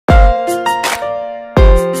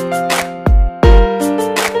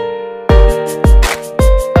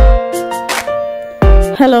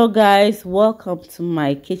Hello guys, welcome to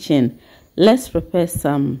my kitchen. Let's prepare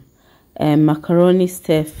some macaroni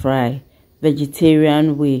stir fry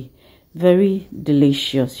vegetarian way. Very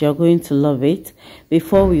delicious. You're going to love it.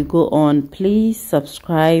 Before we go on, please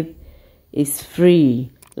subscribe. It's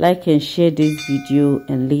free. Like and share this video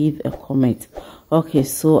and leave a comment. Okay,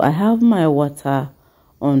 so I have my water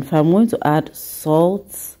on. I'm going to add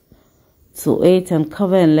salt to it and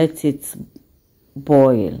cover and let it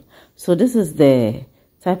boil. So this is the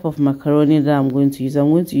type of macaroni that I'm going to use.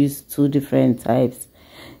 I'm going to use two different types.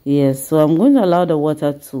 Yes, so I'm going to allow the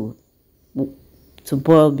water to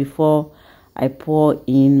boil before I pour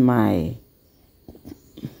in my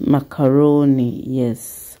macaroni.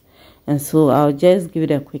 Yes, and so I'll just give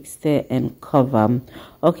it a quick stir and cover.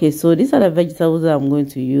 Okay, so these are the vegetables that I'm going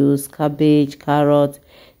to use: cabbage, carrot,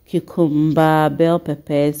 cucumber, bell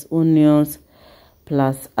peppers, onions,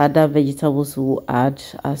 plus other vegetables we'll add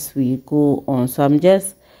as we go on. So I'm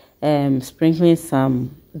just sprinkling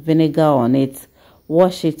some vinegar on it.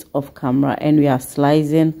 Wash it off camera, and we are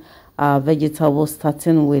slicing our vegetables,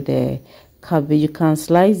 starting with the cabbage. You can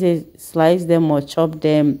slice them or chop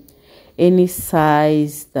them any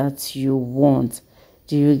size that you want.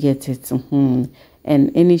 Do you get it? And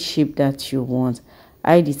any shape that you want.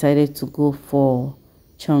 I decided to go for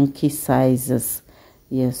chunky sizes.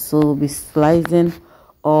 Yes, so we'll be slicing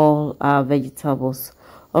all our vegetables.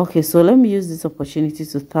 Okay, so let me use this opportunity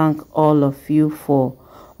to thank all of you for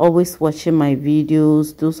always watching my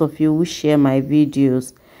videos. Those of you who share my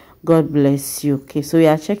videos, God bless you. Okay, so we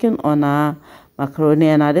are checking on our macaroni,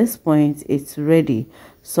 and at this point it's ready.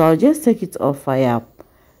 So I'll just take it off fire,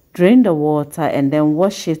 drain the water, and then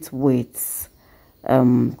wash it with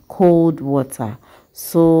cold water.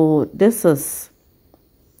 So this is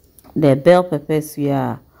the bell peppers we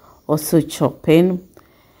are also chopping.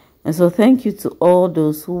 And so thank you to all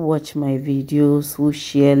those who watch my videos, who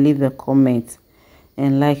share, leave a comment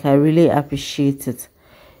and like. I really appreciate it.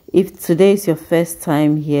 If today is your first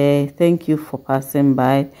time here, thank you for passing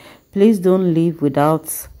by. Please don't leave without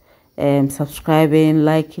subscribing,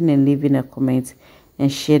 liking, and leaving a comment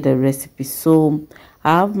and share the recipe. So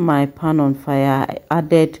I have my pan on fire. I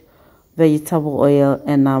added vegetable oil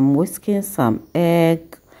and I'm whisking some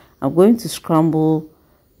egg. I'm going to scramble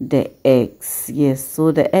the eggs. Yes,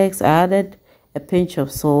 so the eggs, I added a pinch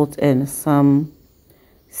of salt and some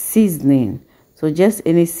seasoning. So just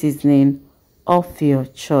any seasoning of your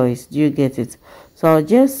choice. Do you get it? So I'll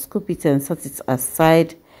just scoop it and set it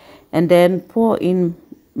aside, and then pour in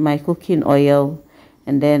my cooking oil,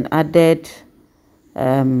 and then added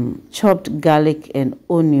chopped garlic and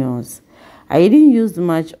onions. I didn't use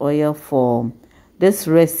much oil for this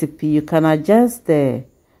recipe. You can adjust the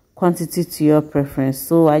quantity to your preference.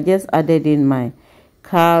 So I just added in my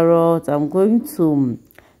carrot. I'm going to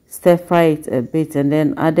stir fry it a bit, and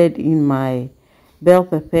then added in my bell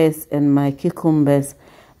peppers and my cucumbers,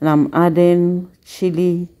 and I'm adding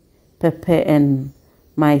chili pepper and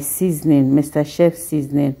my seasoning, Mr. Chef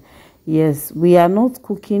seasoning. Yes, we are not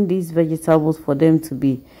cooking these vegetables for them to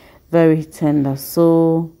be very tender,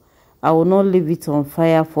 so I will not leave it on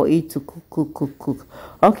fire for it to cook.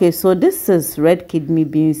 Okay, so this is red kidney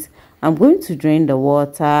beans. I'm going to drain the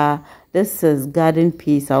water. This is garden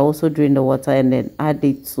peas. I also drain the water and then add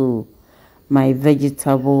it to my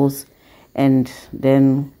vegetables and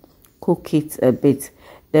then cook it a bit.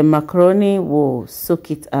 The macaroni will soak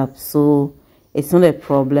it up, so it's not a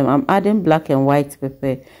problem. I'm adding black and white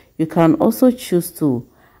pepper. You can also choose to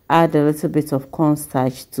add a little bit of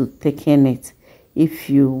cornstarch to thicken it if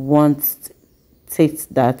you want it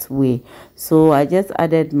that way. So I just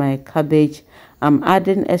added my cabbage. I'm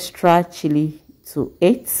adding extra chili to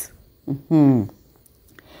it.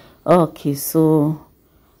 Okay, so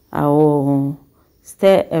I will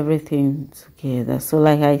stir everything together. So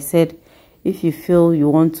like I said, if you feel you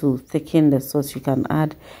want to thicken the sauce, you can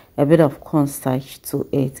add a bit of cornstarch to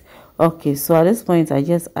it. Okay, so at this point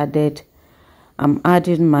I'm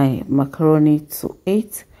adding my macaroni to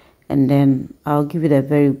it, and then I'll give it a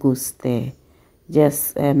very good stir,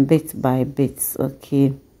 just bit by bit.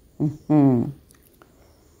 Okay.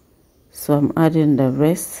 So I'm adding the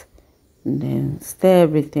rest and then stir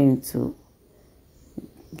everything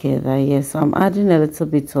together. Yes, I'm adding a little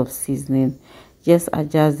bit of seasoning. Just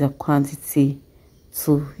adjust the quantity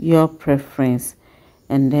to your preference,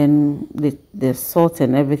 and then the salt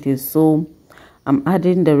and everything. So I'm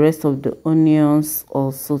adding the rest of the onions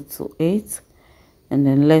also to it, and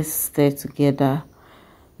then let's stir together.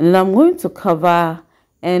 And I'm going to cover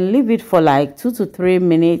and leave it for like 2 to 3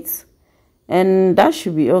 minutes, and that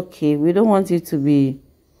should be okay. We don't want it to be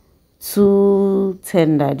too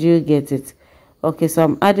tender. Do you get it? Okay, so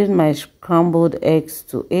I'm adding my scrambled eggs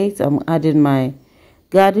to it. I'm adding my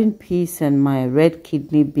garden peas and my red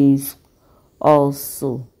kidney beans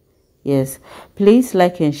also. Yes, please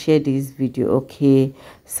like and share this video. Okay,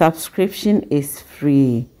 subscription is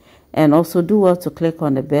free, and also do well to click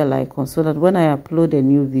on the bell icon so that when I upload a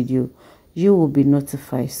new video you will be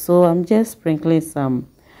notified. So I'm just sprinkling some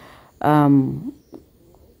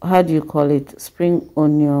how do you call it, spring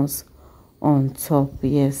onions on top.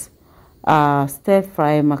 Yes, stir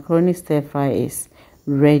fry, macaroni stir fry is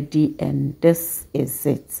ready, and this is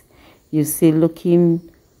it. You see, looking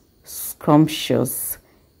scrumptious,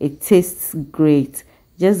 it tastes great.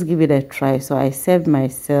 Just give it a try. So I served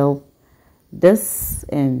myself this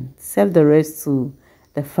and serve the rest to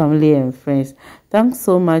the family and friends. Thanks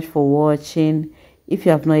so much for watching. If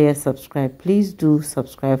you have not yet subscribed, please do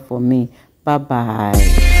subscribe for me. Bye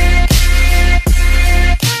bye.